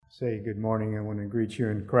say good morning. I want to greet you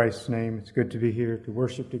in Christ's name. It's good to be here to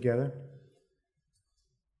worship together.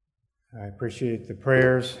 I appreciate the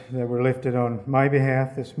prayers that were lifted on my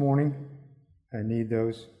behalf this morning. I need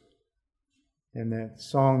those. And that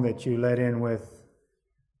song that you led in with,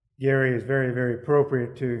 Gary, is very, very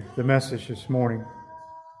appropriate to the message this morning.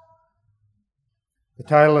 The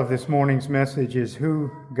title of this morning's message is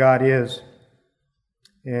Who God Is.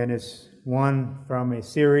 And it's one from a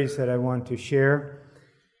series that I want to share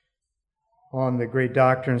on the great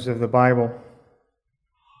doctrines of the Bible.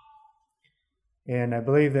 And I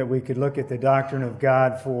believe that we could look at the doctrine of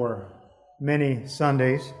God for many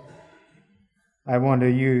Sundays. I want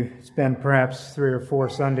you to spend perhaps 3 or 4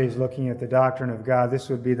 Sundays looking at the doctrine of God. This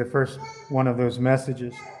would be the first one of those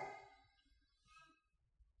messages.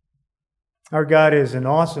 Our God is an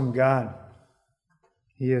awesome God.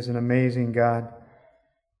 He is an amazing God.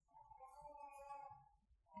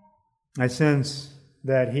 I sense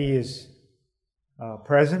that He is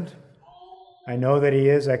present. I know that He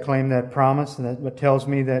is. I claim that promise, and that's what tells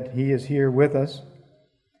me that He is here with us.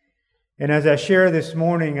 And as I share this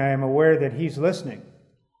morning, I am aware that He's listening.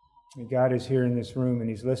 And God is here in this room, and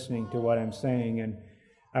He's listening to what I'm saying. And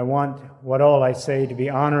I want what all I say to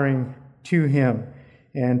be honoring to Him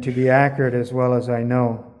and to be accurate as well as I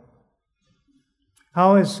know.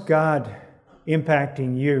 How is God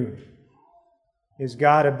impacting you? Is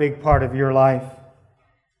God a big part of your life?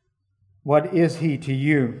 What is He to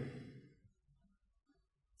you?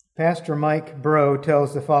 Pastor Mike Breaux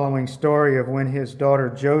tells the following story of when his daughter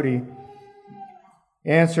Jody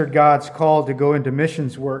answered God's call to go into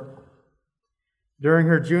missions work. During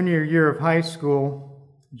her junior year of high school,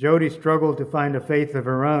 Jody struggled to find a faith of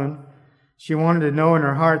her own. She wanted to know in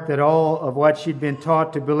her heart that all of what she'd been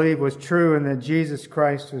taught to believe was true and that Jesus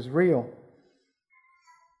Christ was real.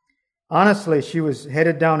 Honestly, she was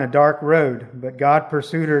headed down a dark road, but God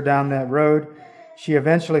pursued her down that road. She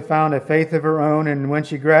eventually found a faith of her own, and when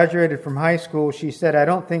she graduated from high school, she said, "I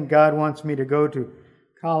don't think God wants me to go to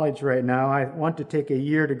college right now. I want to take a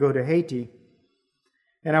year to go to Haiti,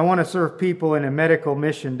 and I want to serve people in a medical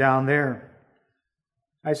mission down there."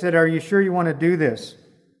 I said, "Are you sure you want to do this?"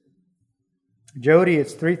 "Jody,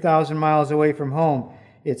 it's 3,000 miles away from home.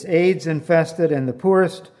 It's AIDS infested and the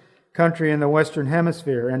poorest country in the Western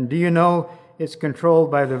Hemisphere. And do you know it's controlled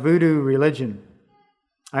by the voodoo religion?"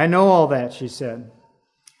 "I know all that," she said.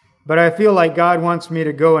 "But I feel like God wants me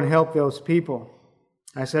to go and help those people."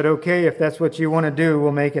 I said, "Okay, if that's what you want to do,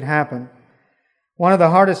 we'll make it happen." One of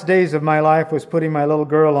the hardest days of my life was putting my little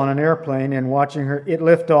girl on an airplane and watching it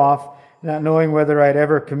lift off, not knowing whether I'd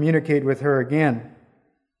ever communicate with her again.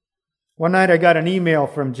 One night I got an email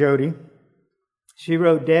from Jody. She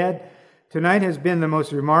wrote, "Dad, tonight has been the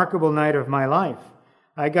most remarkable night of my life.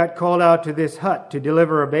 I got called out to this hut to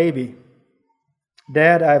deliver a baby.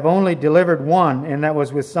 Dad, I've only delivered one, and that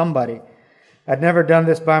was with somebody. I'd never done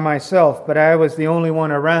this by myself, but I was the only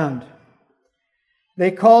one around.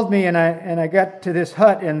 They called me, and I got to this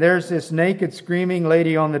hut, and there's this naked, screaming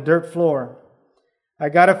lady on the dirt floor. I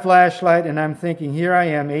got a flashlight, and I'm thinking, here I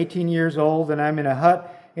am, 18 years old, and I'm in a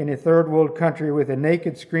hut in a third world country with a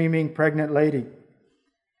naked, screaming, pregnant lady.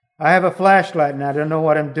 I have a flashlight, and I don't know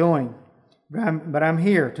what I'm doing. But I'm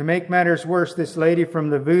here. To make matters worse, this lady from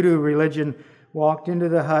the voodoo religion walked into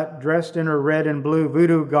the hut dressed in her red and blue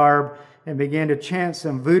voodoo garb and began to chant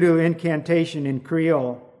some voodoo incantation in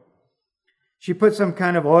Creole. She put some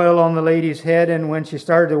kind of oil on the lady's head, and when she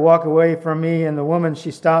started to walk away from me and the woman,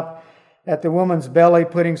 she stopped at the woman's belly,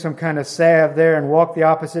 putting some kind of salve there, and walked the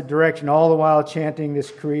opposite direction, all the while chanting this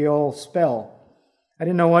Creole spell. I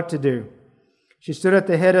didn't know what to do. She stood at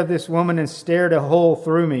the head of this woman and stared a hole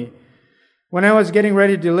through me. When I was getting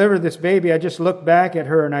ready to deliver this baby, I just looked back at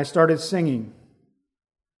her and I started singing.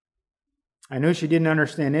 I knew she didn't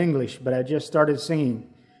understand English, but I just started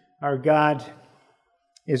singing. Our God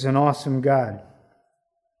is an awesome God.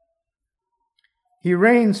 He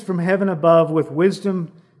reigns from heaven above with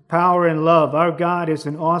wisdom, power, and love. Our God is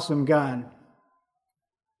an awesome God.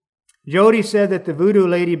 Jody said that the voodoo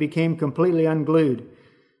lady became completely unglued.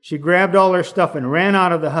 She grabbed all her stuff and ran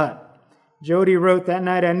out of the hut. Jody wrote, "That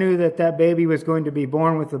night I knew that baby was going to be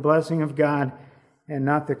born with the blessing of God and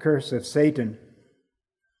not the curse of Satan."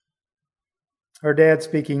 Her dad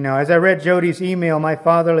speaking now. "As I read Jody's email, my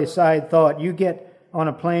fatherly side thought, you get on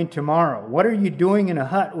a plane tomorrow. What are you doing in a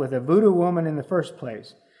hut with a voodoo woman in the first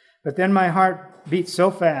place?" But then my heart beat so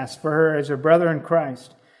fast for her as her brother in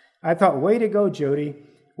Christ. I thought, way to go, Jody.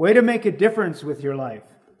 Way to make a difference with your life.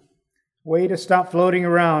 Way to stop floating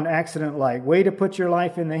around accident-like. Way to put your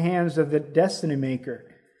life in the hands of the destiny maker.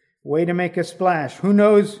 Way to make a splash. Who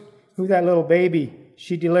knows who that little baby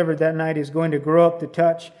she delivered that night is going to grow up to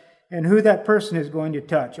touch and who that person is going to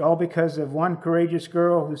touch, all because of one courageous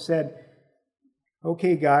girl who said,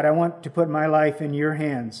 "Okay, God, I want to put my life in your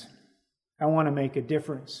hands. I want to make a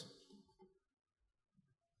difference."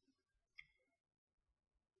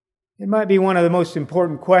 It might be one of the most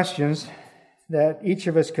important questions that each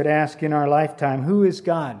of us could ask in our lifetime. Who is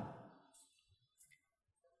God?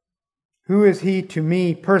 Who is He to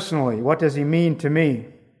me personally? What does He mean to me?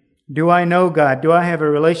 Do I know God? Do I have a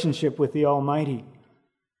relationship with the Almighty?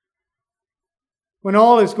 When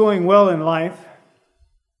all is going well in life,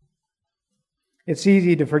 it's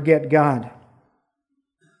easy to forget God.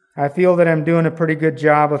 I feel that I'm doing a pretty good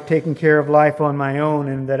job of taking care of life on my own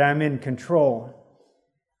and that I'm in control.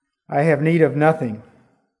 I have need of nothing.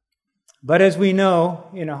 But as we know,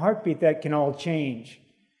 in a heartbeat that can all change.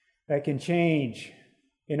 That can change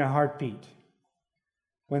in a heartbeat.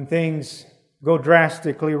 When things go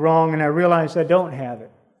drastically wrong and I realize I don't have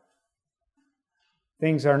it.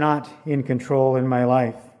 Things are not in control in my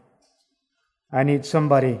life. I need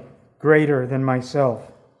somebody greater than myself.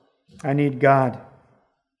 I need God.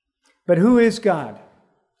 But who is God?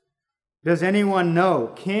 Does anyone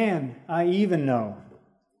know? Can I even know?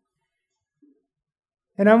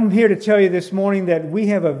 And I'm here to tell you this morning that we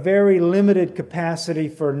have a very limited capacity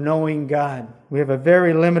for knowing God. We have a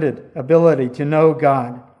very limited ability to know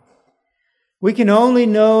God. We can only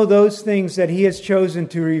know those things that He has chosen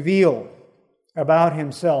to reveal about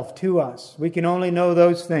Himself to us. We can only know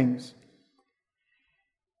those things.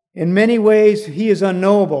 In many ways, He is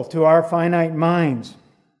unknowable to our finite minds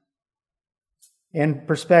and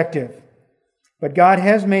perspective. But God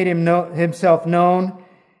has made Himself known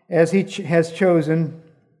as He has chosen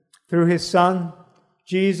through His Son,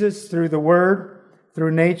 Jesus, through the Word,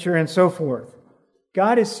 through nature, and so forth.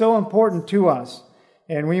 God is so important to us,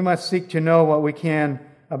 and we must seek to know what we can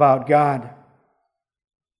about God.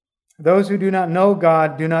 Those who do not know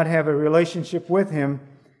God, do not have a relationship with Him,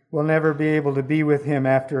 will never be able to be with Him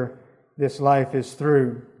after this life is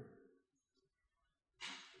through.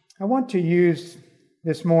 I want to use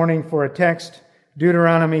this morning for a text,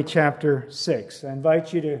 Deuteronomy chapter 6. I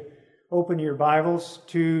invite you to open your Bibles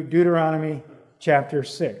to Deuteronomy chapter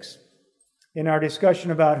 6. In our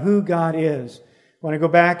discussion about who God is, I want to go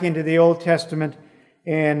back into the Old Testament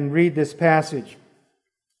and read this passage.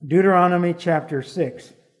 Deuteronomy chapter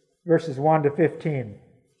 6, verses 1 to 15.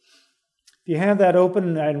 If you have that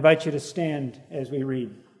open, I invite you to stand as we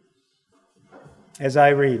read, as I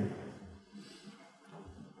read.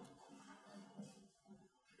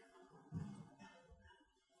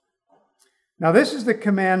 Now this is the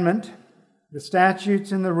commandment, the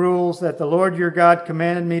statutes and the rules that the Lord your God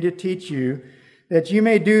commanded me to teach you, that you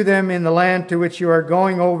may do them in the land to which you are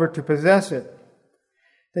going over to possess it,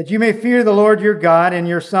 that you may fear the Lord your God and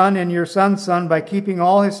your son and your son's son by keeping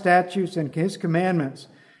all His statutes and His commandments,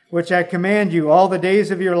 which I command you all the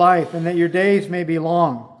days of your life, and that your days may be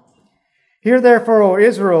long. Hear therefore, O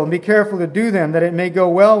Israel, and be careful to do them, that it may go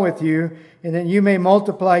well with you, and that you may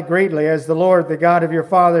multiply greatly, as the Lord, the God of your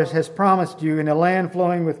fathers, has promised you, in a land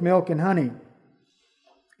flowing with milk and honey.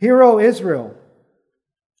 Hear, O Israel,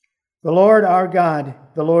 the Lord our God,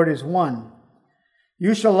 the Lord is one.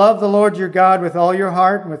 You shall love the Lord your God with all your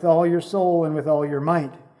heart, and with all your soul, and with all your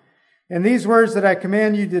might. And these words that I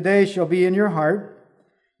command you today shall be in your heart.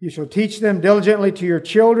 You shall teach them diligently to your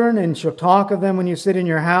children, and shall talk of them when you sit in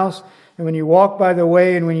your house, and when you walk by the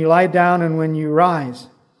way, and when you lie down, and when you rise.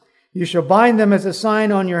 You shall bind them as a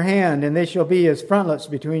sign on your hand, and they shall be as frontlets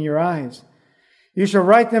between your eyes. You shall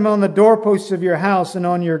write them on the doorposts of your house and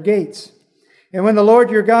on your gates. And when the Lord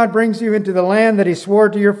your God brings you into the land that He swore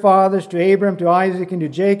to your fathers, to Abraham, to Isaac, and to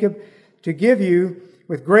Jacob, to give you,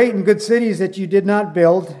 with great and good cities that you did not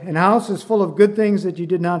build, and houses full of good things that you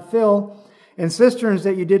did not fill, and cisterns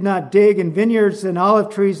that you did not dig, and vineyards and olive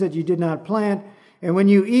trees that you did not plant, and when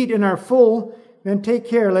you eat and are full, then take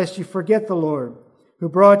care lest you forget the Lord, who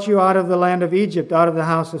brought you out of the land of Egypt, out of the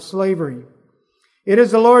house of slavery. It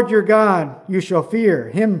is the Lord your God you shall fear.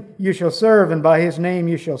 Him you shall serve, and by His name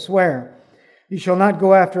you shall swear. You shall not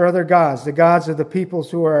go after other gods, the gods of the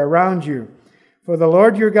peoples who are around you. For the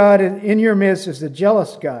Lord your God in your midst is a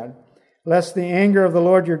jealous God, lest the anger of the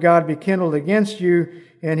Lord your God be kindled against you,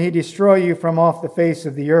 and He destroy you from off the face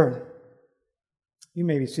of the earth. You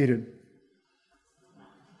may be seated.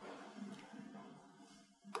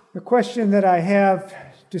 The question that I have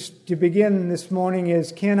to begin this morning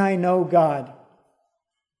is, can I know God?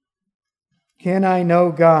 Can I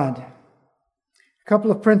know God? A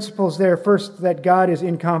couple of principles there. First, that God is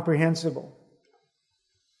incomprehensible.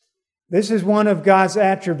 This is one of God's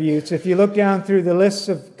attributes. If you look down through the lists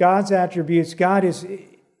of God's attributes, God is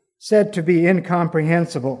said to be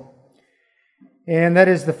incomprehensible. And that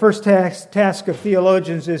is the first task of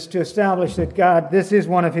theologians, is to establish that God, this is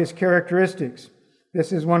one of His characteristics.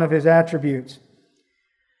 This is one of His attributes.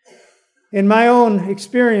 In my own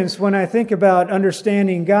experience, when I think about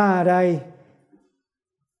understanding God, I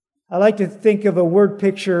like to think of a word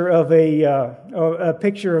picture of a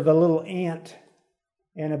picture of a little ant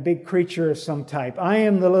and a big creature of some type. I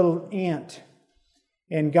am the little ant,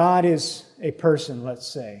 and God is a person, let's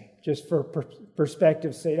say, just for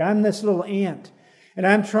perspective's sake. I'm this little ant, and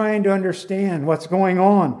I'm trying to understand what's going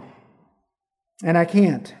on, and I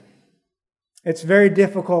can't. It's very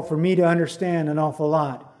difficult for me to understand an awful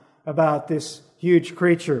lot about this huge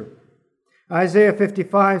creature. Isaiah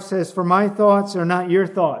 55 says, "For my thoughts are not your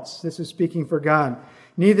thoughts." This is speaking for God.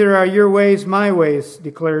 "Neither are your ways my ways,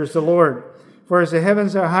 declares the Lord. For as the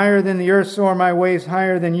heavens are higher than the earth, so are my ways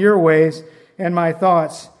higher than your ways, and my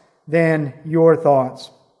thoughts than your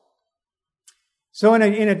thoughts." So in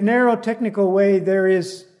a narrow technical way, there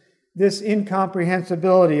is this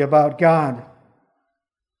incomprehensibility about God.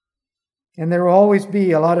 And there will always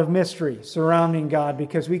be a lot of mystery surrounding God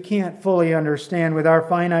because we can't fully understand with our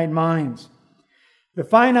finite minds. The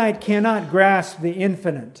finite cannot grasp the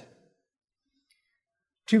infinite.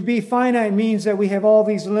 To be finite means that we have all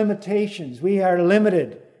these limitations. We are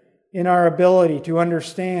limited in our ability to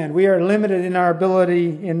understand. We are limited in our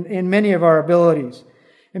ability, in many of our abilities.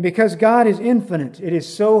 And because God is infinite, it is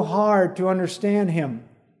so hard to understand Him.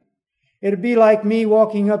 It'd be like me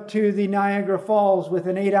walking up to the Niagara Falls with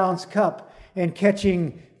an 8-ounce cup and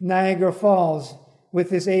catching Niagara Falls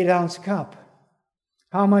with this 8-ounce cup.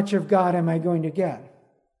 How much of God am I going to get?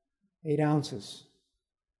 8 ounces.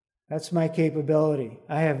 That's my capability.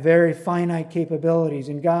 I have very finite capabilities,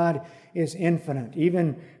 and God is infinite,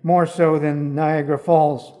 even more so than Niagara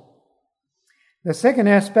Falls. The second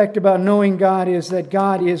aspect about knowing God is that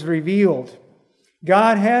God is revealed.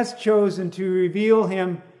 God has chosen to reveal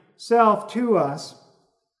Himself to us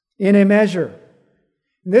in a measure.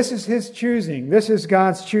 This is His choosing. This is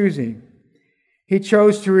God's choosing. He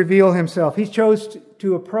chose to reveal Himself. He chose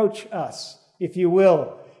to approach us, if you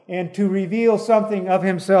will, and to reveal something of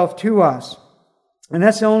Himself to us. And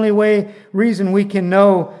that's the only reason we can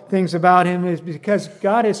know things about Him, is because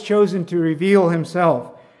God has chosen to reveal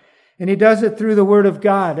Himself. And He does it through the Word of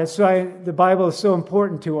God. That's why the Bible is so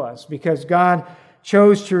important to us, because God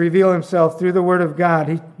chose to reveal Himself through the Word of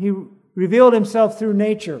God. He revealed Himself through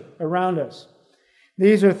nature around us.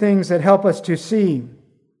 These are things that help us to see.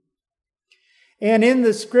 And in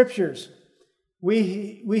the Scriptures,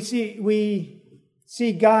 we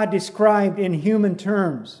see God described in human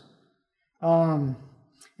terms. And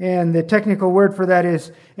the technical word for that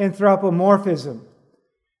is anthropomorphism.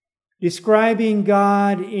 Describing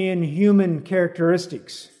God in human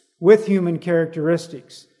characteristics, with human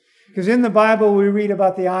characteristics. Because in the Bible we read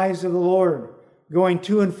about the eyes of the Lord going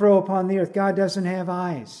to and fro upon the earth. God doesn't have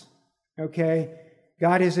eyes. Okay?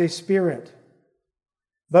 God is a spirit.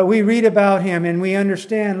 But we read about Him and we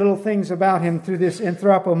understand little things about Him through this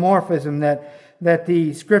anthropomorphism that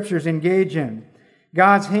the Scriptures engage in.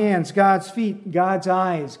 God's hands, God's feet, God's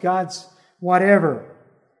eyes, God's whatever.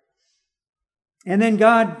 And then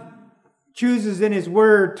God chooses in His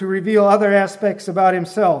Word to reveal other aspects about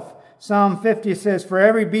Himself. Psalm 50 says, "For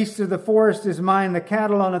every beast of the forest is mine, the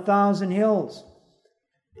cattle on 1,000 hills."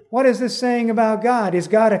 What is this saying about God? Is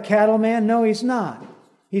God a cattleman? No, He's not.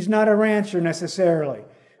 He's not a rancher necessarily.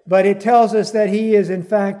 But it tells us that He is, in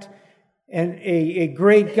fact, a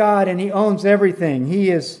great God, and He owns everything. He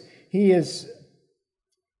is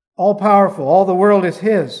all-powerful. All the world is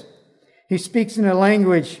His. He speaks in a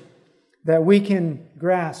language that we can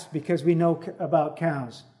grasp because we know about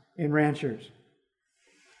cows and ranchers.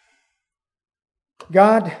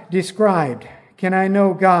 God described. Can I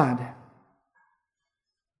know God?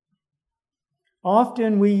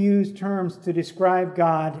 Often we use terms to describe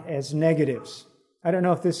God as negatives. I don't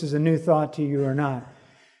know if this is a new thought to you or not.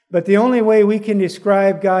 But the only way we can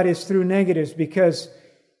describe God is through negatives, because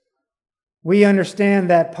we understand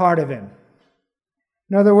that part of Him.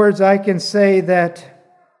 In other words, I can say that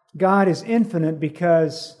God is infinite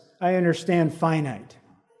because I understand finite.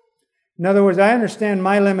 In other words, I understand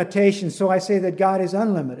my limitations, so I say that God is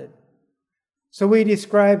unlimited. So we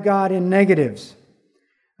describe God in negatives.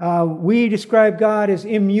 We describe God as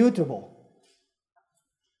immutable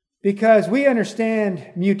because we understand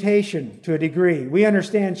mutation to a degree. We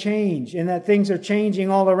understand change and that things are changing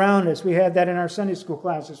all around us. We had that in our Sunday school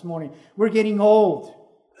class this morning. We're getting old.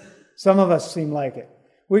 Some of us seem like it.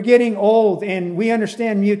 We're getting old and we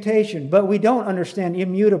understand mutation, but we don't understand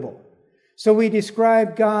immutable. So we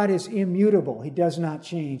describe God as immutable. He does not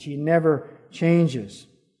change. He never changes.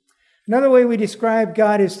 Another way we describe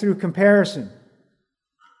God is through comparison.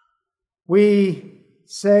 We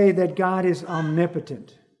say that God is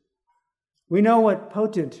omnipotent. We know what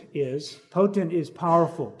potent is. Potent is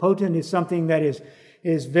powerful. Potent is something that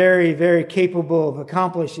is very, very capable of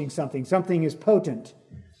accomplishing something. Something is potent.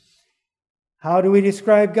 How do we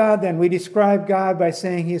describe God then? We describe God by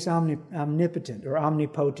saying He is omnipotent or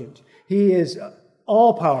omnipotent. He is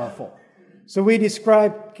all-powerful. So we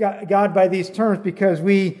describe God by these terms because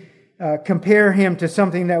we compare Him to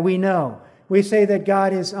something that we know. We say that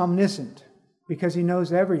God is omniscient because He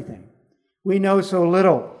knows everything. We know so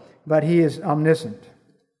little, but He is omniscient.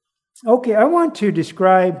 Okay, I want to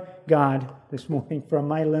describe God this morning from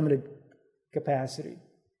my limited capacity.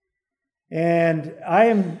 And I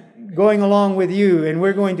am going along with you, and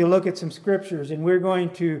we're going to look at some scriptures, and we're going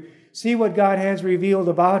to see what God has revealed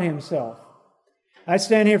about Himself. I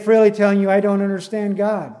stand here freely telling you I don't understand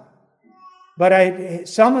God. But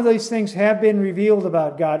some of these things have been revealed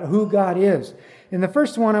about God, who God is. And the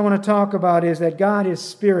first one I want to talk about is that God is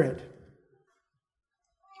Spirit.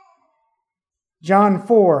 John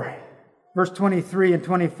 4, verse 23 and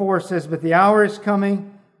 24 says, "But the hour is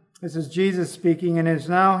coming," this is Jesus speaking, "and is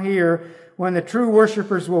now here, when the true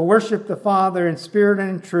worshipers will worship the Father in spirit and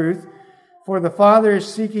in truth, for the Father is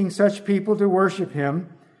seeking such people to worship Him.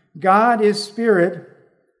 God is Spirit,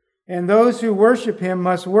 and those who worship Him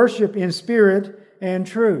must worship in spirit and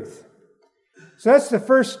truth." So that's the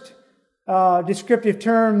first descriptive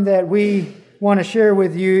term that we want to share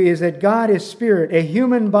with you, is that God is Spirit. A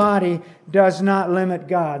human body does not limit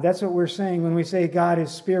God. That's what we're saying when we say God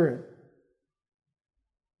is Spirit.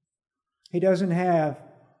 He doesn't have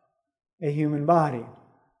a human body.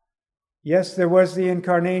 Yes, there was the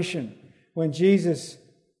incarnation when Jesus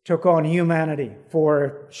took on humanity for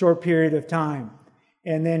a short period of time.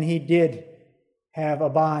 And then He did have a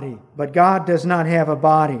body. But God does not have a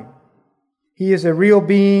body. He is a real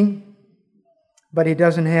being, but He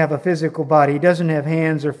doesn't have a physical body. He doesn't have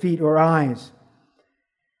hands or feet or eyes.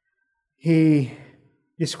 He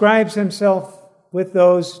describes Himself with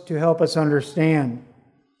those to help us understand.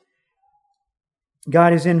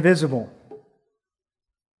 God is invisible.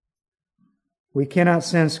 We cannot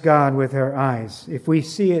sense God with our eyes. If we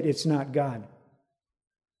see it, it's not God.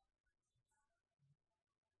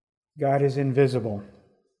 God is invisible.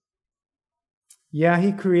 Yeah,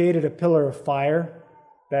 He created a pillar of fire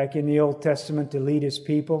back in the Old Testament to lead His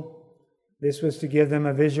people. This was to give them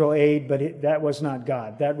a visual aid, but that was not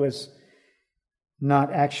God. That was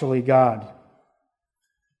not actually God.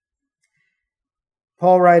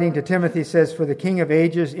 Paul, writing to Timothy, says, "For the King of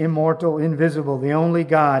ages, immortal, invisible, the only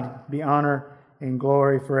God, be honor and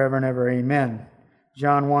glory forever and ever. Amen."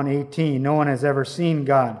 John 1:18, "No one has ever seen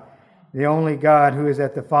God. The only God who is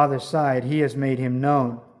at the Father's side, He has made Him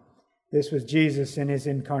known." This was Jesus in His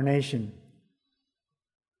incarnation.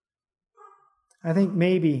 I think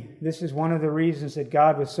maybe this is one of the reasons that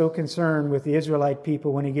God was so concerned with the Israelite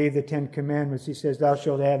people when He gave the 10 Commandments. He says, "Thou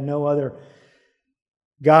shalt have no other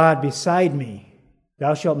God beside me.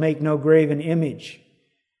 Thou shalt make no graven image."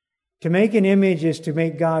 To make an image is to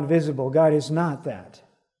make God visible. God is not that.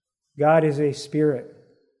 God is a spirit.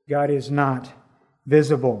 God is not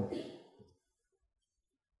visible.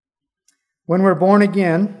 When we're born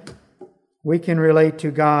again, we can relate to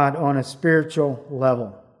God on a spiritual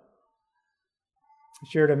level. I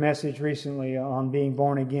shared a message recently on being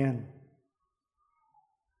born again.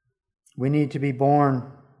 We need to be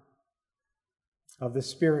born of the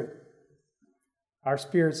Spirit. Our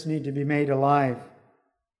spirits need to be made alive.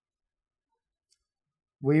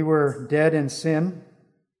 We were dead in sin.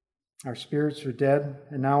 Our spirits were dead,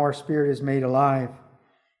 and now our spirit is made alive.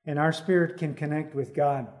 And our spirit can connect with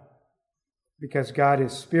God because God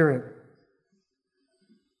is Spirit.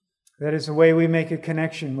 That is the way we make a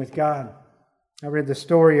connection with God. I read the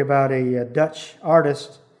story about a Dutch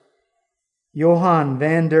artist, Johan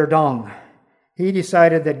van der Dongen. He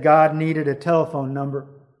decided that God needed a telephone number.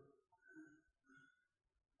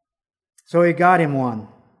 So he got him one,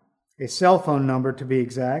 a cell phone number to be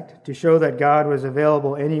exact, to show that God was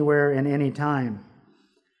available anywhere and any time.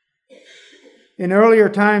 In earlier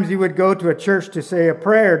times, he would go to a church to say a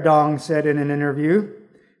prayer, Dong said in an interview.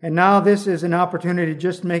 And now this is an opportunity to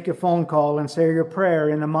just make a phone call and say your prayer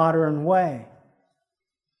in a modern way.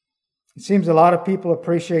 It seems a lot of people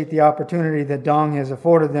appreciate the opportunity that Dong has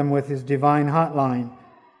afforded them with his divine hotline.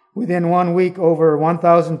 Within 1 week, over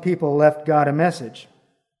 1,000 people left God a message.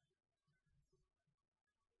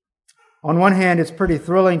 On one hand, it's pretty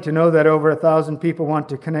thrilling to know that over 1,000 people want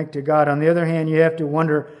to connect to God. On the other hand, you have to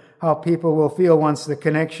wonder how people will feel once the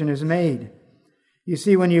connection is made. You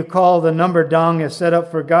see, when you call the number dong is set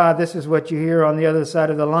up for God, this is what you hear on the other side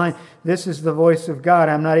of the line. This is the voice of God.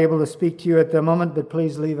 I'm not able to speak to you at the moment, but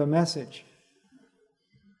please leave a message.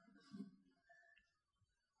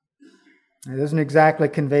 It doesn't exactly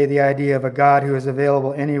convey the idea of a God who is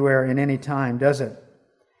available anywhere in any time, does it?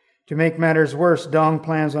 To make matters worse, Dong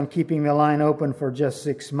plans on keeping the line open for just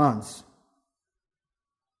 6 months.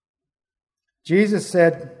 Jesus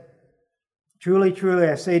said, "Truly, truly,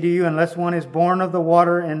 I say to you, unless one is born of the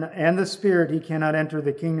water and the Spirit, he cannot enter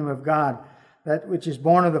the kingdom of God. That which is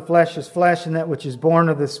born of the flesh is flesh, and that which is born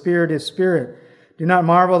of the Spirit is spirit. Do not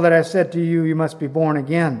marvel that I said to you, you must be born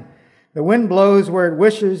again. The wind blows where it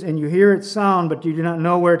wishes, and you hear its sound, but you do not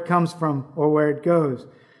know where it comes from or where it goes.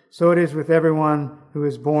 So it is with everyone who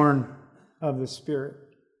is born of the Spirit."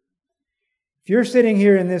 If you're sitting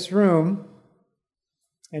here in this room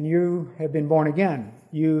and you have been born again,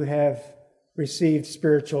 you have received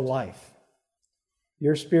spiritual life.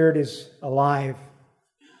 Your spirit is alive,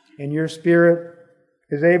 and your spirit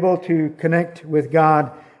is able to connect with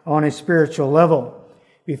God on a spiritual level.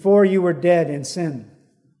 Before you were dead in sin,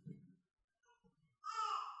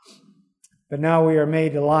 but now we are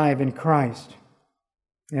made alive in Christ,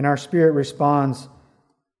 and our spirit responds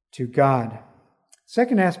to God.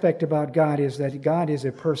 Second aspect about God is that God is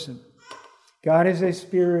a person. God is a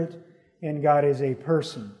spirit, and God is a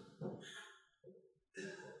person.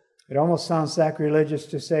 It almost sounds sacrilegious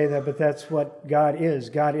to say that, but that's what God is.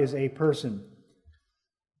 God is a person.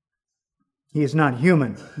 He is not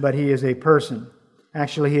human, but He is a person.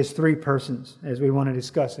 Actually, He is 3 persons, as we want to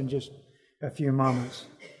discuss in just a few moments.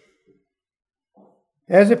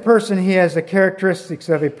 As a person, He has the characteristics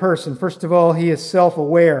of a person. First of all, He is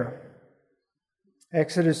self-aware.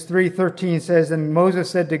 Exodus 3:13 says, "And Moses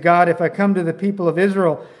said to God, if I come to the people of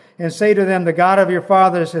Israel and say to them, the God of your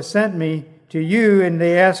fathers has sent me to you, and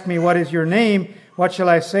they ask me, what is your name? What shall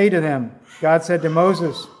I say to them?" God said to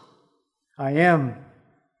Moses, "I am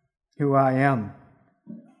who I am."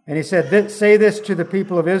 And He said, "Say this to the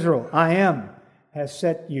people of Israel, I am has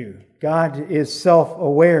sent you." God is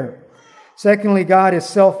self-aware. Secondly, God is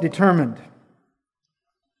self-determined.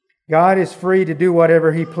 God is free to do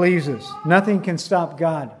whatever He pleases. Nothing can stop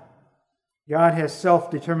God. God has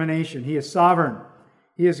self-determination. He is sovereign.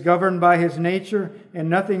 He is governed by His nature, and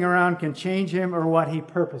nothing around can change Him or what He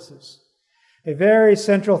purposes. A very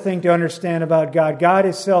central thing to understand about God. God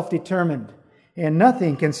is self-determined, and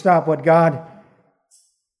nothing can stop what God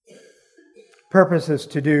purposes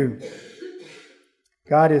to do.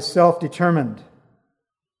 God is self-determined.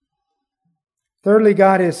 Thirdly,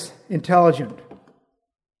 God is intelligent.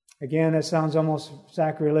 Again, that sounds almost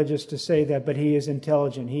sacrilegious to say that, but He is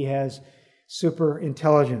intelligent. He has super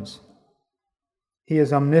intelligence. He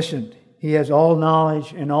is omniscient. He has all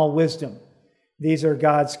knowledge and all wisdom. These are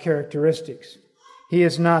God's characteristics. He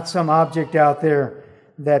is not some object out there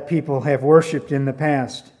that people have worshipped in the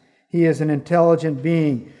past. He is an intelligent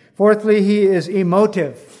being. Fourthly, He is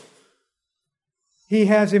emotive. He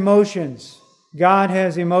has emotions. God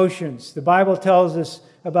has emotions. The Bible tells us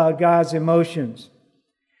about God's emotions.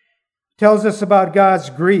 It tells us about God's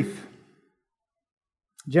grief.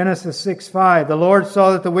 Genesis 6:5, "The Lord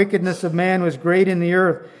saw that the wickedness of man was great in the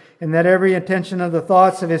earth, and that every intention of the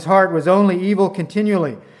thoughts of his heart was only evil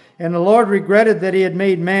continually. And the Lord regretted that He had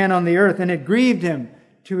made man on the earth, and it grieved Him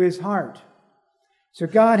to His heart." So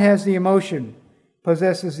God has the emotion,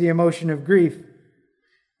 possesses the emotion of grief.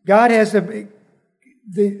 God has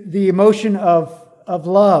the emotion of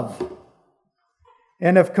love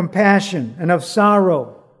and of compassion and of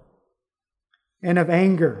sorrow and of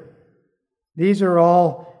anger. These are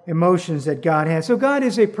all emotions that God has. So God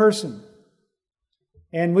is a person.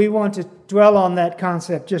 And we want to dwell on that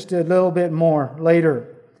concept just a little bit more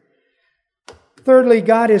later. Thirdly,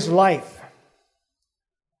 God is life.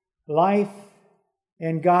 Life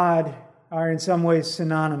and God are in some ways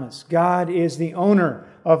synonymous. God is the owner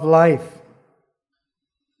of life.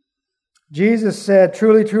 Jesus said,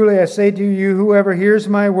 "Truly, truly, I say to you, whoever hears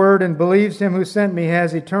my word and believes Him who sent me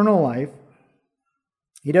has eternal life.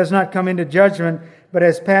 He does not come into judgment, but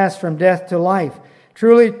has passed from death to life.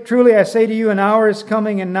 Truly, truly, I say to you, an hour is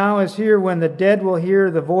coming and now is here when the dead will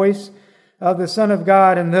hear the voice of the Son of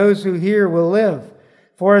God, and those who hear will live.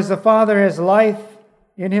 For as the Father has life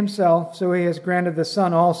in Himself, so He has granted the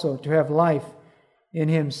Son also to have life in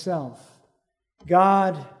Himself."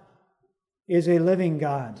 God is a living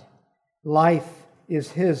God. Life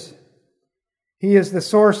is His. He is the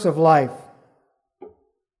source of life.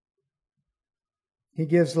 He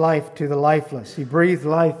gives life to the lifeless. He breathed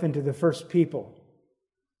life into the first people.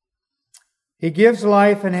 He gives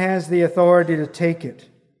life and has the authority to take it.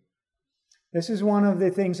 This is one of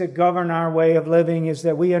the things that govern our way of living, is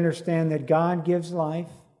that we understand that God gives life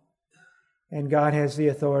and God has the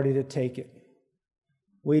authority to take it.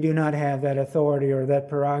 We do not have that authority or that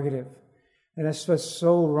prerogative. And that's what's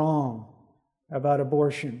so wrong about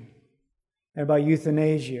abortion and about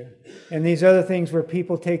euthanasia and these other things where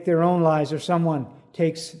people take their own lives or someone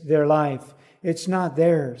takes their life. It's not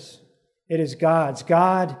theirs. It is God's.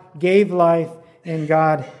 God gave life and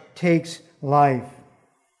God takes life.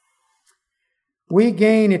 We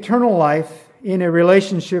gain eternal life in a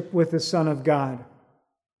relationship with the Son of God.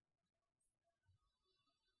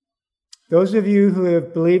 Those of you who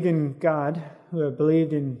have believed in God, who have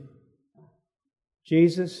believed in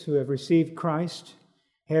Jesus, who have received Christ,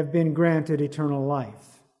 have been granted eternal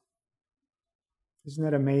life. Isn't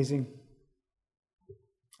that amazing?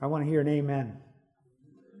 I want to hear an amen.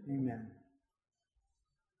 Amen.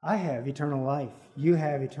 I have eternal life. You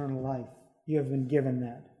have eternal life. You have been given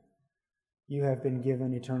that. You have been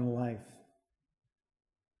given eternal life.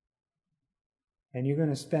 And you're going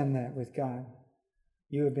to spend that with God.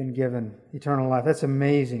 You have been given eternal life. That's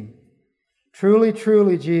amazing. Truly,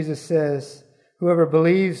 truly, Jesus says, whoever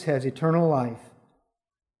believes has eternal life.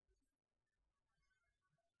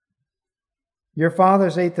 Your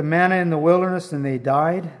fathers ate the manna in the wilderness and they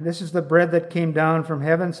died. This is the bread that came down from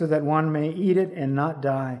heaven so that one may eat it and not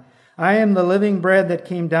die. I am the living bread that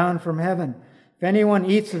came down from heaven. If anyone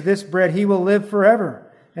eats of this bread, he will live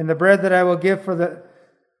forever. And the bread that I will give for the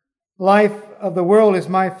life of the world is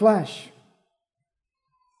my flesh.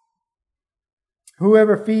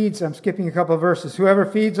 Whoever feeds, I'm skipping a couple of verses, whoever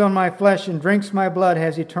feeds on my flesh and drinks my blood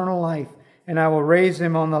has eternal life, and I will raise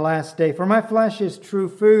him on the last day. For my flesh is true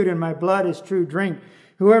food, and my blood is true drink.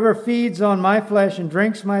 Whoever feeds on my flesh and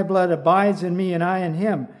drinks my blood abides in me, and I in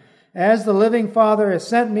him. As the living Father has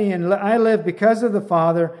sent me, and I live because of the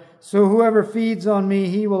Father, so whoever feeds on me,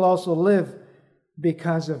 he will also live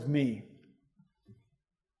because of me.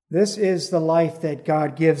 This is the life that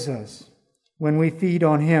God gives us when we feed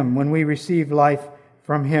on Him, when we receive life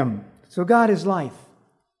from Him. So God is life.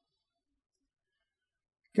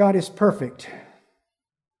 God is perfect.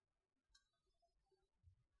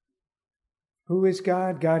 Who is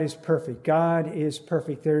God? God is perfect. God is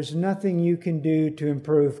perfect. There's nothing you can do to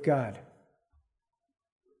improve God.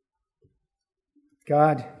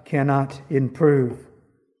 God cannot improve.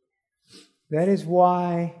 That is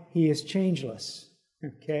why He is changeless.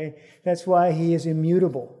 Okay? That's why He is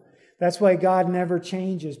immutable. That's why God never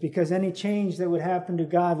changes, because any change that would happen to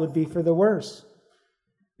God would be for the worse.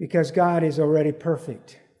 Because God is already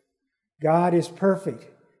perfect. God is perfect.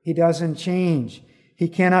 He doesn't change. You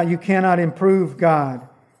cannot improve God.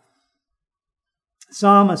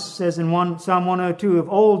 Psalmist says in Psalm 102, of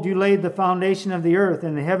old you laid the foundation of the earth,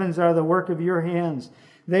 and the heavens are the work of your hands.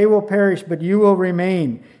 They will perish, but you will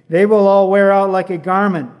remain. They will all wear out like a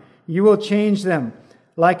garment. You will change them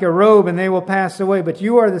like a robe, and they will pass away. But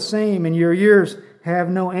you are the same, and your years have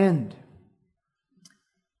no end.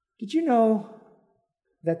 Did you know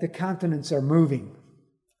that the continents are moving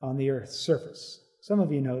on the earth's surface? Some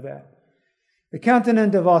of you know that. The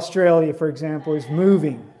continent of Australia, for example, is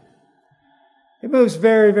moving. It moves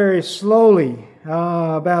very, very slowly,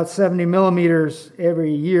 about 70 millimeters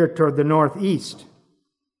every year toward the northeast.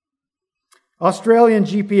 Australian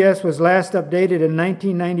GPS was last updated in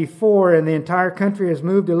 1994, and the entire country has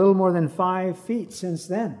moved a little more than 5 feet since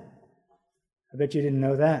then. I bet you didn't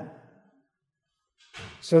know that.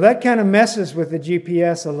 So that kind of messes with the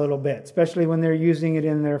GPS a little bit, especially when they're using it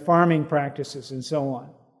in their farming practices and so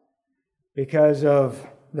on, because of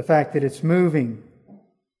the fact that it's moving.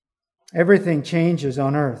 Everything changes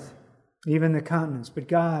on earth, even the continents, but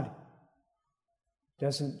God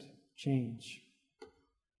doesn't change.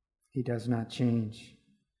 He does not change.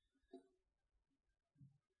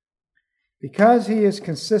 Because He is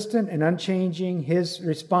consistent and unchanging, His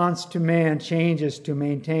response to man changes to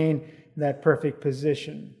maintain that perfect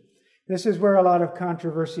position. This is where a lot of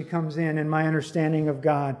controversy comes in my understanding of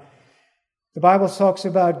God. The Bible talks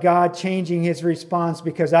about God changing His response.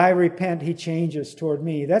 Because I repent, He changes toward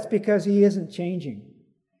me. That's because He isn't changing.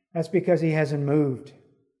 That's because He hasn't moved.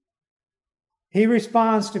 He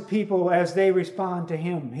responds to people as they respond to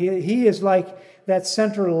Him. He is like that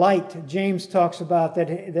central light James talks about, that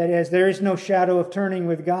as there is no shadow of turning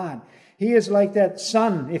with God. He is like that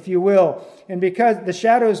sun, if you will. And because the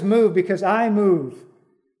shadows move, because I move,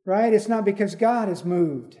 right? It's not because God has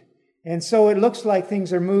moved. And so it looks like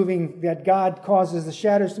things are moving, that God causes the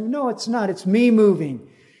shadows to move. No, it's not. It's me moving.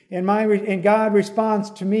 And God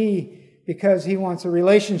responds to me because He wants a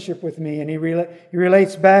relationship with me, and He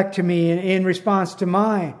relates back to me in response to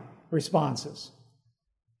my responses.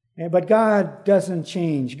 But God doesn't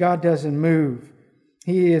change. God doesn't move.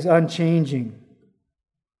 He is unchanging.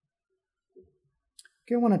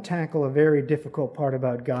 Okay, I want to tackle a very difficult part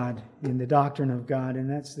about God in the doctrine of God, and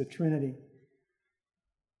that's the Trinity.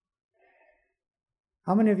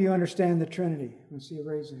 How many of you understand the Trinity? Let's see a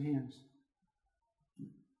raise of hands.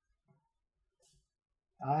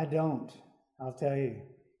 I don't, I'll tell you.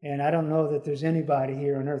 And I don't know that there's anybody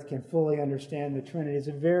here on earth can fully understand the Trinity. It's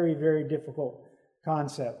a very, very difficult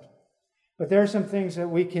concept. But there are some things that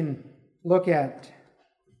we can look at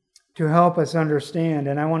to help us understand,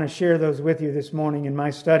 and I want to share those with you this morning in my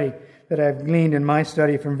study that I've gleaned in my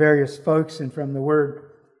study from various folks and from the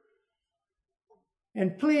Word.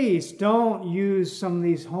 And please don't use some of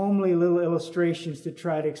these homely little illustrations to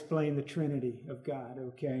try to explain the Trinity of God,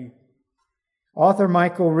 okay? Author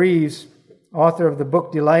Michael Reeves, author of the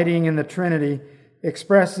book Delighting in the Trinity,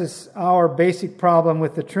 expresses our basic problem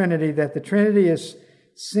with the Trinity, that the Trinity is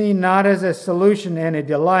seen not as a solution and a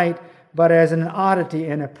delight, but as an oddity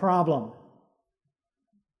and a problem.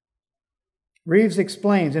 Reeves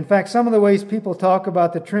explains, in fact, some of the ways people talk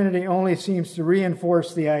about the Trinity only seems to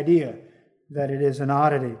reinforce the idea that it is an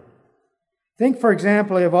oddity. Think, for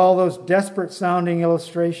example, of all those desperate-sounding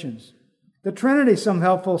illustrations. The Trinity, some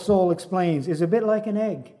helpful soul explains, is a bit like an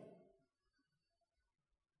egg,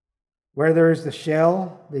 where there is the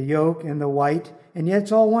shell, the yolk, and the white, and yet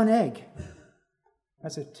it's all one egg.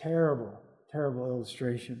 That's a terrible, terrible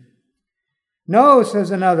illustration. No,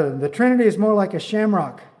 says another, the Trinity is more like a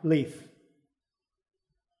shamrock leaf.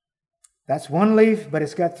 That's one leaf, but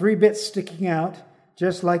it's got 3 bits sticking out,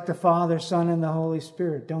 just like the Father, Son, and the Holy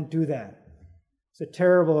Spirit. Don't do that. It's a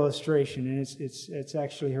terrible illustration, and it's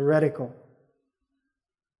actually heretical.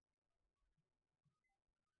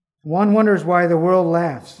 One wonders why the world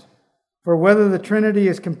laughs. For whether the Trinity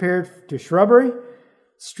is compared to shrubbery,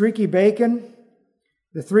 streaky bacon,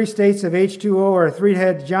 the 3 states of H2O, or a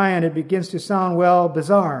 3-headed giant, it begins to sound, well,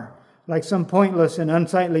 bizarre, like some pointless and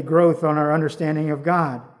unsightly growth on our understanding of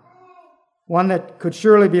God. One that could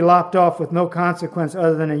surely be lopped off with no consequence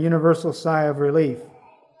other than a universal sigh of relief.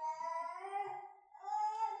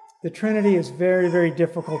 The Trinity is very, very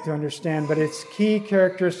difficult to understand, but it's key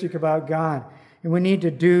characteristic about God. And we need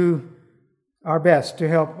to do our best to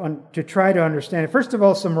help, to try to understand it. First of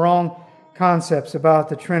all, some wrong concepts about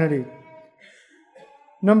the Trinity.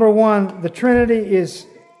 Number 1, the Trinity is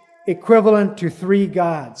equivalent to 3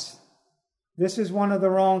 gods. This is one of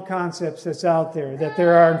the wrong concepts that's out there, that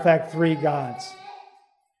there are, in fact, 3 gods.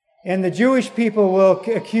 And the Jewish people will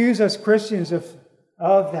accuse us Christians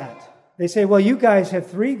of that. They say, well, you guys have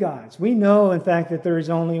 3 gods. We know, in fact, that there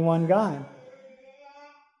is only one God.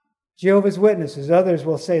 Jehovah's Witnesses, others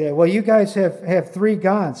will say that. Well, you guys have 3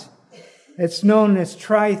 gods. It's known as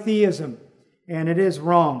tritheism, and it is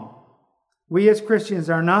wrong. We as Christians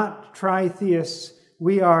are not tritheists.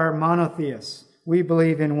 We are monotheists. We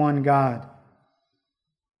believe in one God.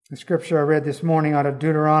 The scripture I read this morning out of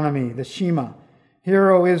Deuteronomy, the Shema.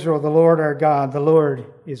 Hear, O Israel, the Lord our God, the Lord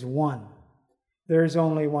is one. There is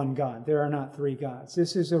only one God. There are not 3 gods.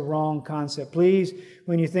 This is a wrong concept. Please,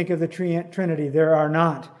 when you think of the Trinity, there are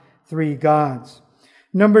not 3 gods.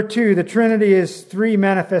 Number 2, the Trinity is 3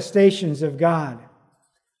 manifestations of God.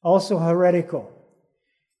 Also heretical.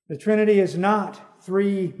 The Trinity is not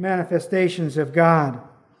 3 manifestations of God.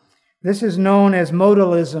 This is known as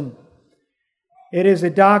modalism. It is a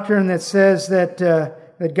doctrine that says that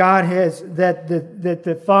God has, that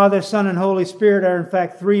the Father, Son, and Holy Spirit are in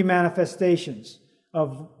fact 3 manifestations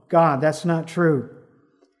of God. That's not true.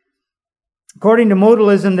 According to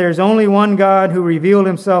modalism, there's only one God who revealed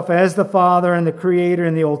himself as the Father and the Creator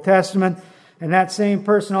in the Old Testament, and that same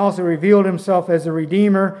person also revealed himself as a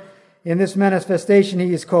Redeemer. In this manifestation,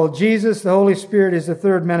 he is called Jesus. The Holy Spirit is the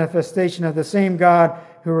 3rd manifestation of the same God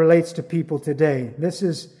who relates to people today. This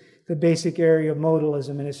is the basic area of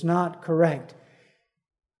modalism, and it's not correct.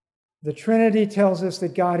 The Trinity tells us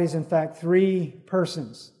that God is in fact 3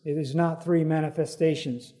 persons. It is not 3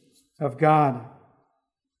 manifestations of God.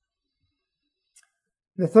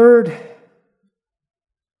 The third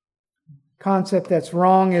concept that's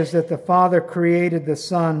wrong is that the Father created the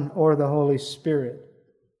Son or the Holy Spirit.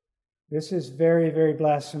 This is very, very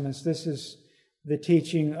blasphemous. This is the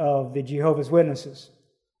teaching of the Jehovah's Witnesses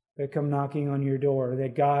that come knocking on your door,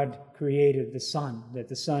 that God created the Son, that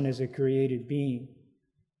the Son is a created being.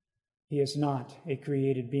 He is not a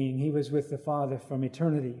created being. He was with the Father from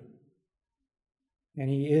eternity, and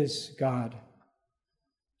He is God.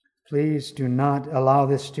 Please do not allow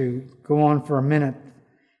this to go on for a minute.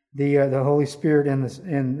 The Holy Spirit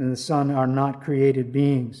and the Son are not created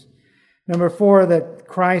beings. Number 4, that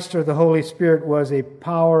Christ or the Holy Spirit was a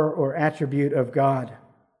power or attribute of God.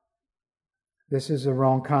 This is a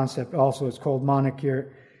wrong concept also. It's called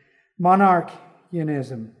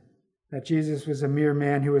monarchianism, that Jesus was a mere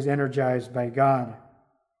man who was energized by God.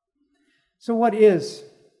 So what is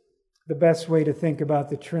the best way to think about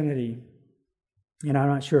the Trinity? And I'm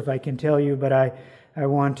not sure if I can tell you, but I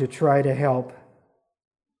want to try to help.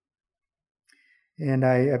 And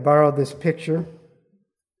I borrowed this picture,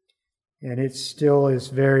 and it still is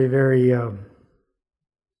very, very,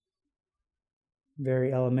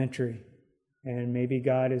 very elementary. And maybe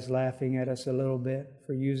God is laughing at us a little bit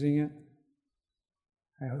for using it.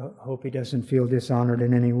 I hope He doesn't feel dishonored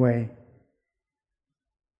in any way.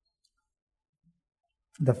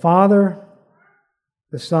 The Father,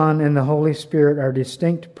 the Son, and the Holy Spirit are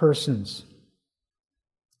distinct persons.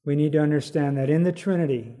 We need to understand that in the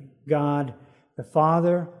Trinity, God, the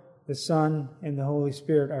Father, the Son, and the Holy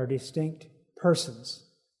Spirit are distinct persons.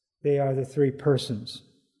 They are the three persons.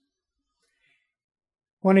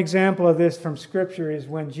 One example of this from Scripture is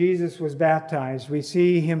when Jesus was baptized. We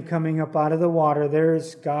see Him coming up out of the water.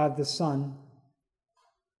 There's God the Son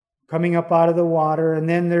coming up out of the water, and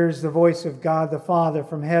then there's the voice of God the Father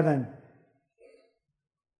from heaven.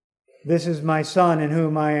 This is my Son in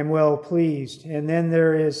whom I am well pleased. And then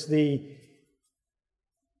there is the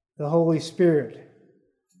Holy Spirit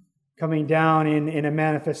coming down in a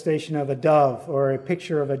manifestation of a dove, or a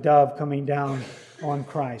picture of a dove coming down on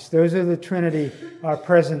Christ. Those of the Trinity are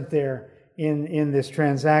present there in this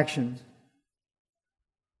transaction.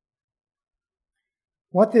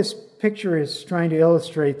 What this picture is trying to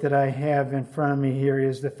illustrate that I have in front of me here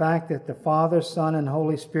is the fact that the Father, Son, and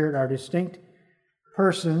Holy Spirit are distinct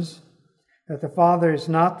persons, that the Father is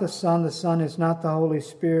not the Son is not the Holy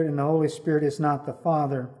Spirit, and the Holy Spirit is not the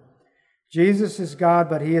Father. Jesus is God,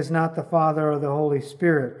 but He is not the Father or the Holy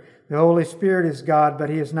Spirit. The Holy Spirit is God, but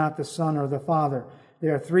He is not the Son or the Father.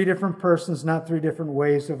 There are three different persons, not three different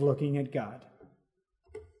ways of looking at God.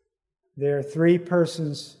 There are three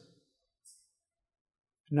persons,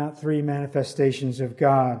 not three manifestations of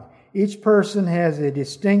God. Each person has a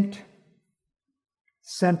distinct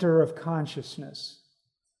center of consciousness.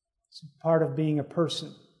 It's part of being a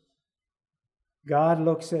person. God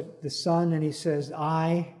looks at the Son and He says,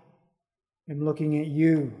 I am looking at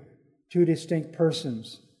you, two distinct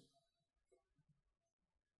persons.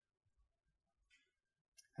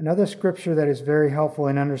 Another scripture that is very helpful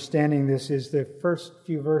in understanding this is the first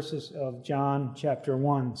few verses of John chapter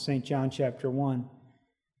 1, St. John chapter 1.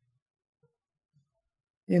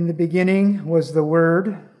 In the beginning was the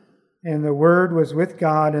Word, and the Word was with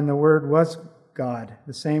God, and the Word was God.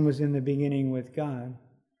 The same was in the beginning with God.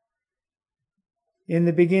 In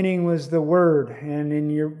the beginning was the Word, and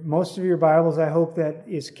in most of your Bibles, I hope that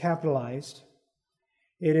is capitalized.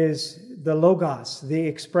 It is the Logos, the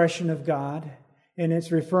expression of God, and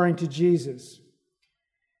it's referring to Jesus.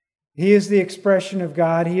 He is the expression of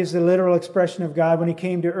God. He is the literal expression of God. When He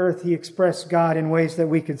came to earth, He expressed God in ways that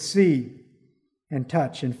we could see and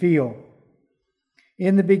touch and feel.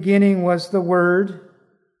 In the beginning was the Word,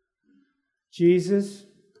 Jesus,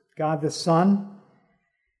 God the Son.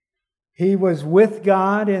 He was with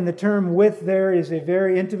God, and the term with there is a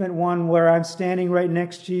very intimate one where I'm standing right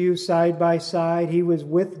next to you side by side. He was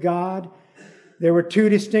with God. There were two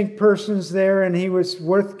distinct persons there, and He was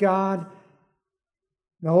with God.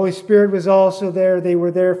 The Holy Spirit was also there. They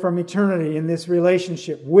were there from eternity in this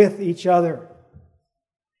relationship with each other.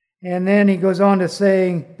 And then He goes on to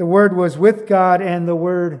saying, the Word was with God, and the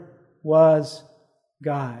Word was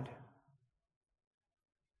God.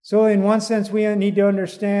 So in one sense, we need to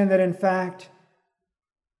understand that in fact,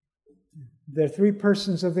 the three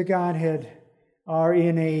persons of the Godhead are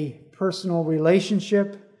in a personal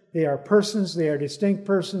relationship. They are persons, they are distinct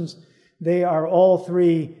persons. They are all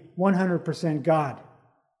three 100% God.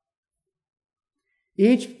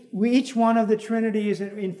 Each one of the Trinity is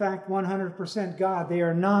in fact 100% God. They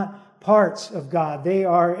are not parts of God. They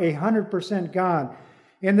are 100% God.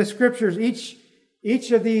 In the Scriptures,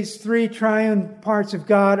 each of these three triune parts of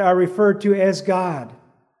God are referred to as God.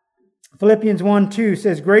 Philippians 1:2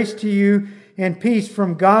 says, "Grace to you and peace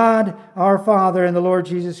from God our Father and the Lord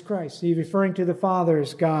Jesus Christ." He's referring to the Father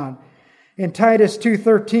as God. In Titus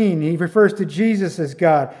 2:13, he refers to Jesus as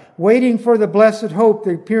God, waiting for the blessed hope,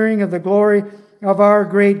 the appearing of the glory of our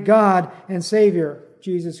great God and Savior,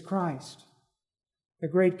 Jesus Christ. The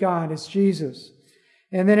great God is Jesus.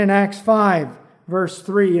 And then in Acts 5, verse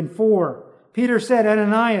 3 and 4, Peter said,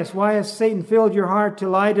 "Ananias, why has Satan filled your heart to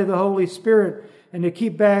lie to the Holy Spirit and to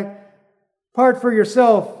keep back for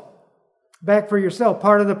yourself,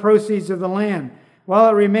 part of the proceeds of the land? While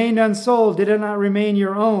it remained unsold, did it not remain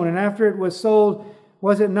your own? And after it was sold,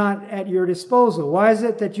 was it not at your disposal? Why is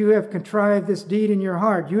it that you have contrived this deed in your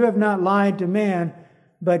heart? You have not lied to man,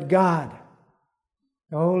 but God.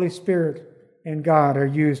 The Holy Spirit and God are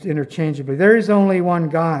used interchangeably. There is only one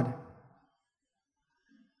God.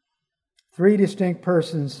 Three distinct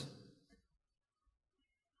persons,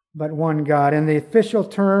 but one God. And the official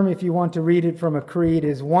term, if you want to read it from a creed,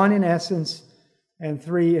 is one in essence and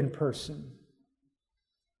three in person.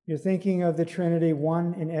 You're thinking of the Trinity,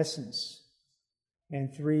 one in essence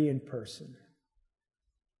and three in person.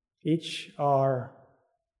 Each are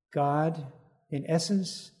God in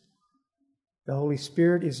essence. The Holy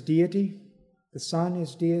Spirit is deity. The Son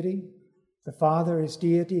is deity. The Father is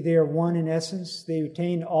deity. They are one in essence. They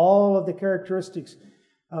retain all of the characteristics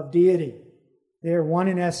of deity. They are one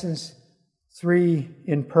in essence, three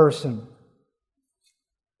in person.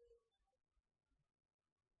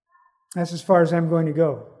 That's as far as I'm going to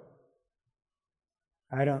go.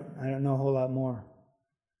 I don't know a whole lot more.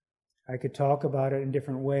 I could talk about it in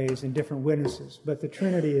different ways, in different witnesses, but the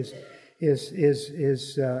Trinity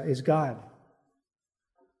is God.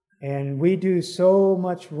 And we do so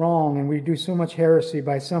much wrong and we do so much heresy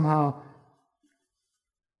by somehow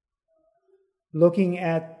looking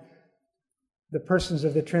at the persons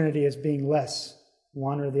of the Trinity as being less,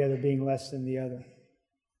 one or the other being less than the other.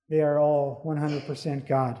 They are all 100%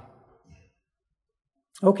 God.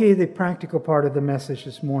 Okay, the practical part of the message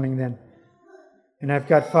this morning then. And I've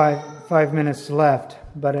got five minutes left,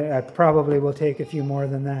 but I probably will take a few more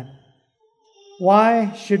than that.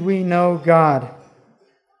 Why should we know God?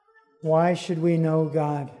 Why should we know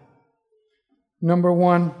God? Number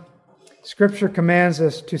one, Scripture commands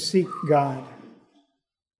us to seek God.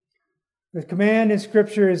 The command in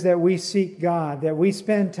Scripture is that we seek God, that we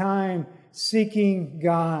spend time seeking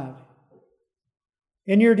God.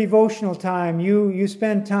 In your devotional time, you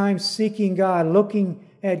spend time seeking God, looking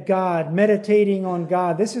at God, meditating on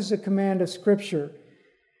God. This is a command of Scripture.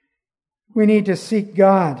 We need to seek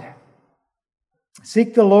God.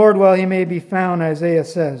 Seek the Lord while He may be found, Isaiah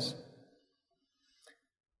says.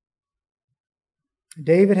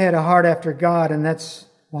 David had a heart after God, and that's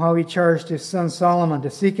how he charged his son Solomon to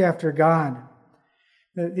seek after God.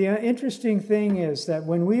 The interesting thing is that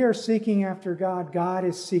when we are seeking after God, God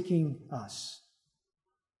is seeking us.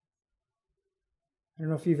 I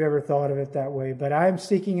don't know if you've ever thought of it that way, but I'm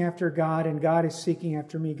seeking after God and God is seeking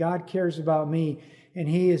after me. God cares about me and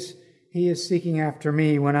He is seeking after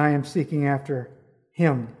me when I am seeking after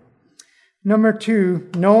Him. Number two,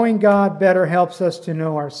 knowing God better helps us to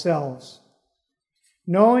know ourselves.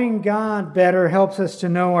 Knowing God better helps us to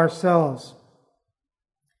know ourselves.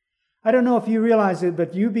 I don't know if you realize it,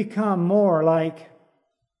 but you become more like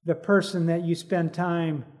the person that you spend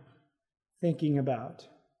time thinking about.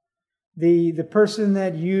 The person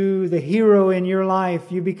that the hero in your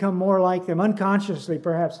life, you become more like them. Unconsciously,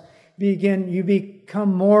 perhaps, you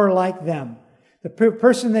become more like them. The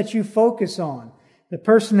person that you focus on, the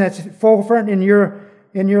person that's forefront in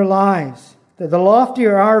your lives. The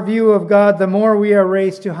loftier our view of God, the more we are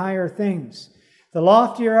raised to higher things. The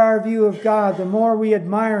loftier our view of God, the more we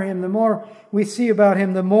admire Him, the more we see about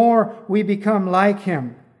Him, the more we become like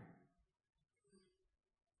Him.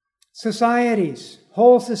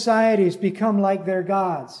 Whole societies become like their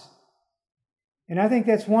gods. And I think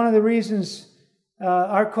that's one of the reasons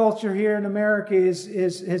our culture here in America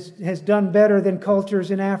has done better than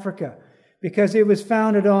cultures in Africa. Because it was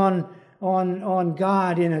founded on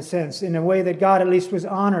God, in a sense, in a way that God at least was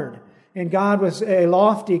honored. And God was a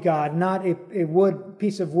lofty God, not a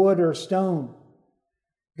piece of wood or stone.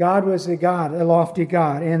 God was a God, a lofty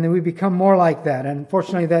God. And we become more like that. And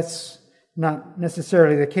unfortunately, that's not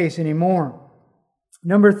necessarily the case anymore.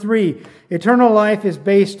 Number three, eternal life is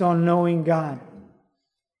based on knowing God.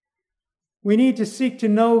 We need to seek to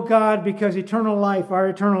know God because our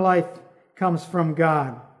eternal life comes from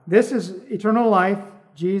God. This is eternal life,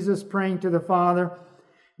 Jesus praying to the Father.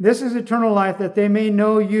 This is eternal life, that they may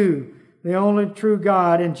know you, the only true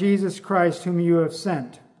God, and Jesus Christ whom you have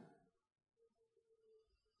sent.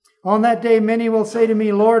 On that day many will say to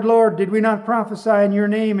me, Lord, Lord, did we not prophesy in your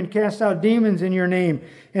name and cast out demons in your name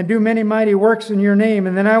and do many mighty works in your name?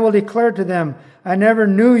 And then I will declare to them, I never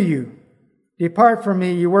knew you. Depart from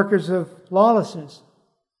me, you workers of lawlessness.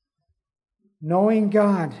 Knowing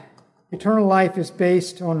God. Eternal life is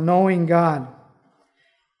based on knowing God.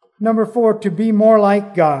 Number four, to be more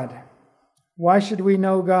like God. Why should we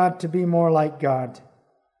know God? To be more like God.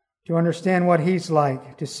 To understand what He's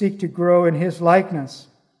like. To seek to grow in His likeness.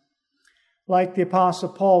 Like the Apostle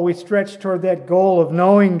Paul, we stretch toward that goal of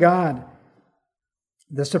knowing God.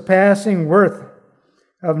 The surpassing worth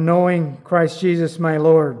of knowing Christ Jesus my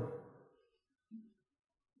Lord.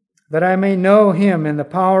 that I may know Him in the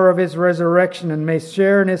power of His resurrection and may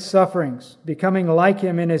share in His sufferings, becoming like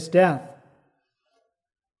Him in His death.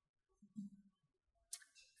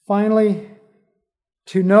 Finally,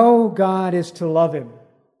 to know God is to love Him.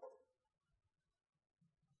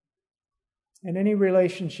 In any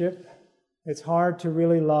relationship, it's hard to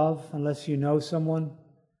really love unless you know someone.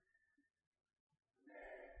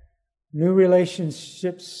 New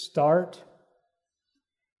relationships start,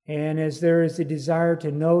 and as there is a desire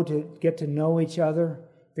to get to know each other,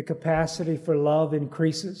 the capacity for love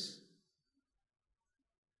increases.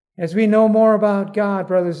 As we know more about God,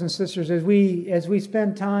 brothers and sisters, as we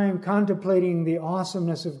spend time contemplating the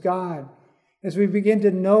awesomeness of God, as we begin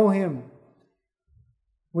to know Him,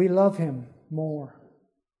 we love Him more.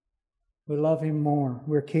 We love Him more.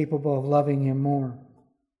 We're capable of loving Him more.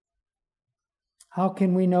 How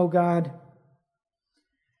can we know God?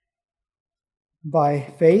 By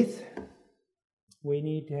faith. We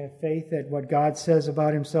need to have faith that what God says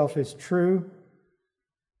about Himself is true.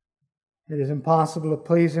 It is impossible to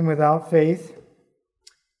please Him without faith.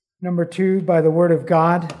 Number 2, by the Word of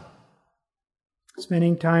God.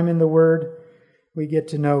 Spending time in the Word, we get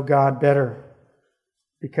to know God better,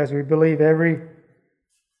 because we believe every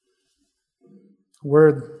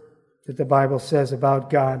word that the Bible says about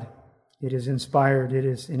God. It is inspired, it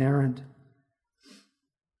is inerrant.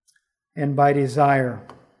 And by desire.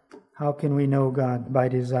 How can we know God? By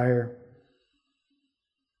desire.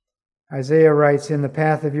 Isaiah writes, "In the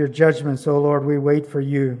path of your judgments, O Lord, we wait for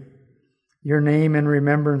you. Your name and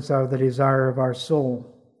remembrance are the desire of our soul.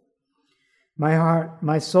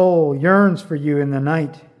 My soul yearns for you in the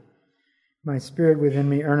night. My spirit within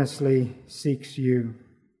me earnestly seeks you."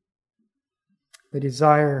 The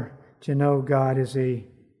desire to know God is a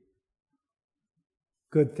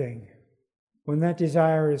good thing. When that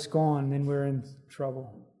desire is gone, then we're in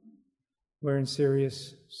trouble. We're in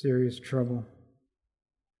serious, serious trouble.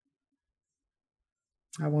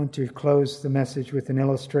 I want to close the message with an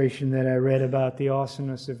illustration that I read about the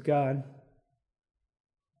awesomeness of God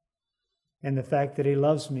and the fact that He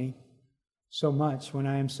loves me so much when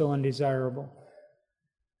I am so undesirable.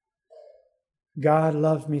 God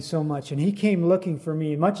loved me so much, and He came looking for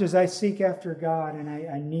me. Much as I seek after God, and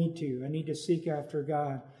I need to seek after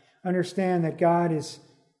God. Understand that God is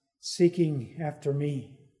seeking after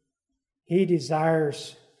me. He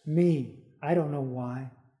desires me. I don't know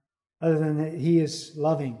why, other than that He is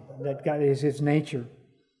loving, that God is His nature.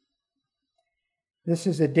 This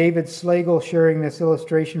is a David Slagle sharing this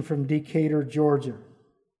illustration from Decatur, Georgia.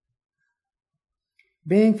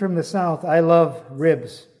 Being from the South, I love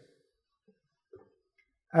ribs.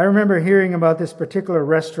 I remember hearing about this particular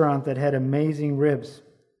restaurant that had amazing ribs.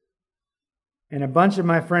 And a bunch of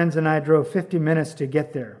my friends and I drove 50 minutes to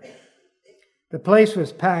get there. The place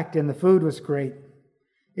was packed and the food was great.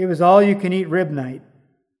 It was all-you-can-eat rib night.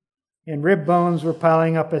 And rib bones were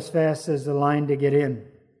piling up as fast as the line to get in.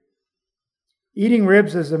 Eating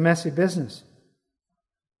ribs is a messy business.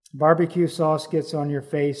 Barbecue sauce gets on your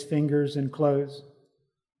face, fingers, and clothes.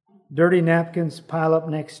 Dirty napkins pile up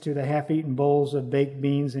next to the half-eaten bowls of baked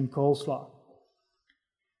beans and coleslaw.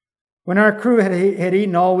 When our crew had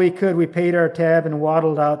eaten all we could, we paid our tab and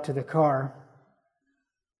waddled out to the car.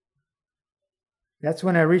 That's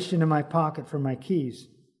when I reached into my pocket for my keys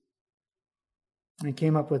and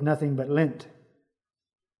came up with nothing but lint.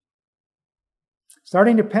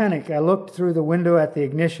 Starting to panic, I looked through the window at the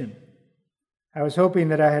ignition. I was hoping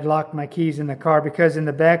that I had locked my keys in the car, because in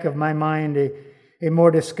the back of my mind a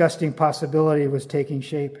more disgusting possibility was taking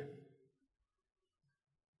shape.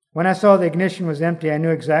 When I saw the ignition was empty, I knew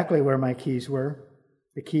exactly where my keys were.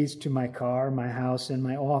 The keys to my car, my house, and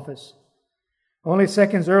my office. Only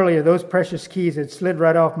seconds earlier, those precious keys had slid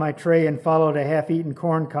right off my tray and followed a half-eaten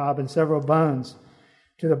corn cob and several bones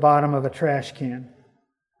to the bottom of a trash can.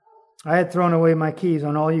 I had thrown away my keys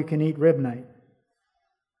on all-you-can-eat rib night.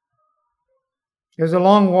 It was a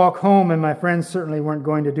long walk home, and my friends certainly weren't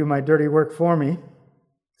going to do my dirty work for me,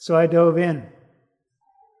 so I dove in.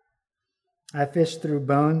 I fished through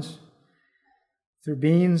bones, through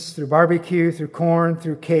beans, through barbecue, through corn,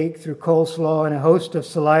 through cake, through coleslaw, and a host of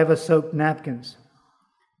saliva-soaked napkins.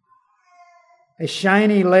 A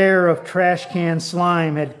shiny layer of trash can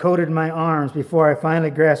slime had coated my arms before I finally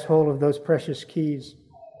grasped hold of those precious keys.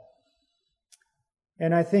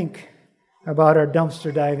 And I think about our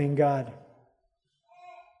dumpster diving God.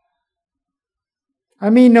 I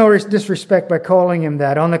mean no disrespect by calling Him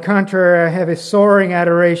that. On the contrary, I have a soaring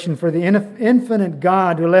adoration for the infinite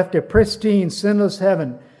God who left a pristine, sinless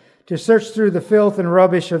heaven to search through the filth and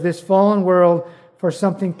rubbish of this fallen world for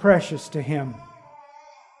something precious to Him.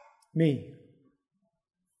 Me.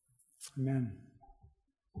 Amen.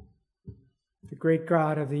 great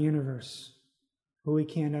God of the universe, who we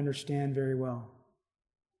can't understand very well,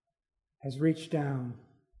 has reached down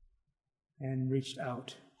and reached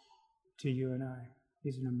out to you and I.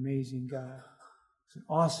 He's an amazing God. He's an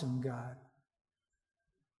awesome God.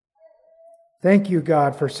 Thank you,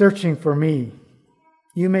 God, for searching for me.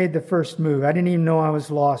 You made the first move. I didn't even know I was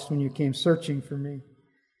lost when you came searching for me.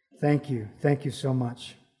 Thank you. Thank you so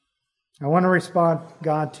much. I want to respond,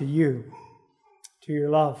 God, to you, to your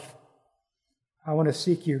love. I want to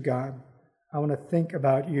seek you, God. I want to think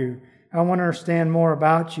about you. I want to understand more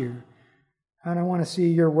about you. And I want to see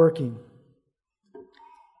your working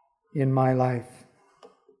in my life.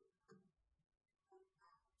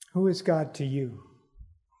 Who is God to you?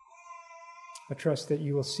 I trust that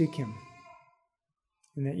you will seek him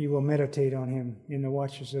and that you will meditate on him in the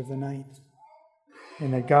watches of the night,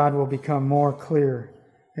 and that God will become more clear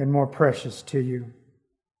and more precious to you.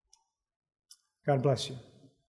 God bless you.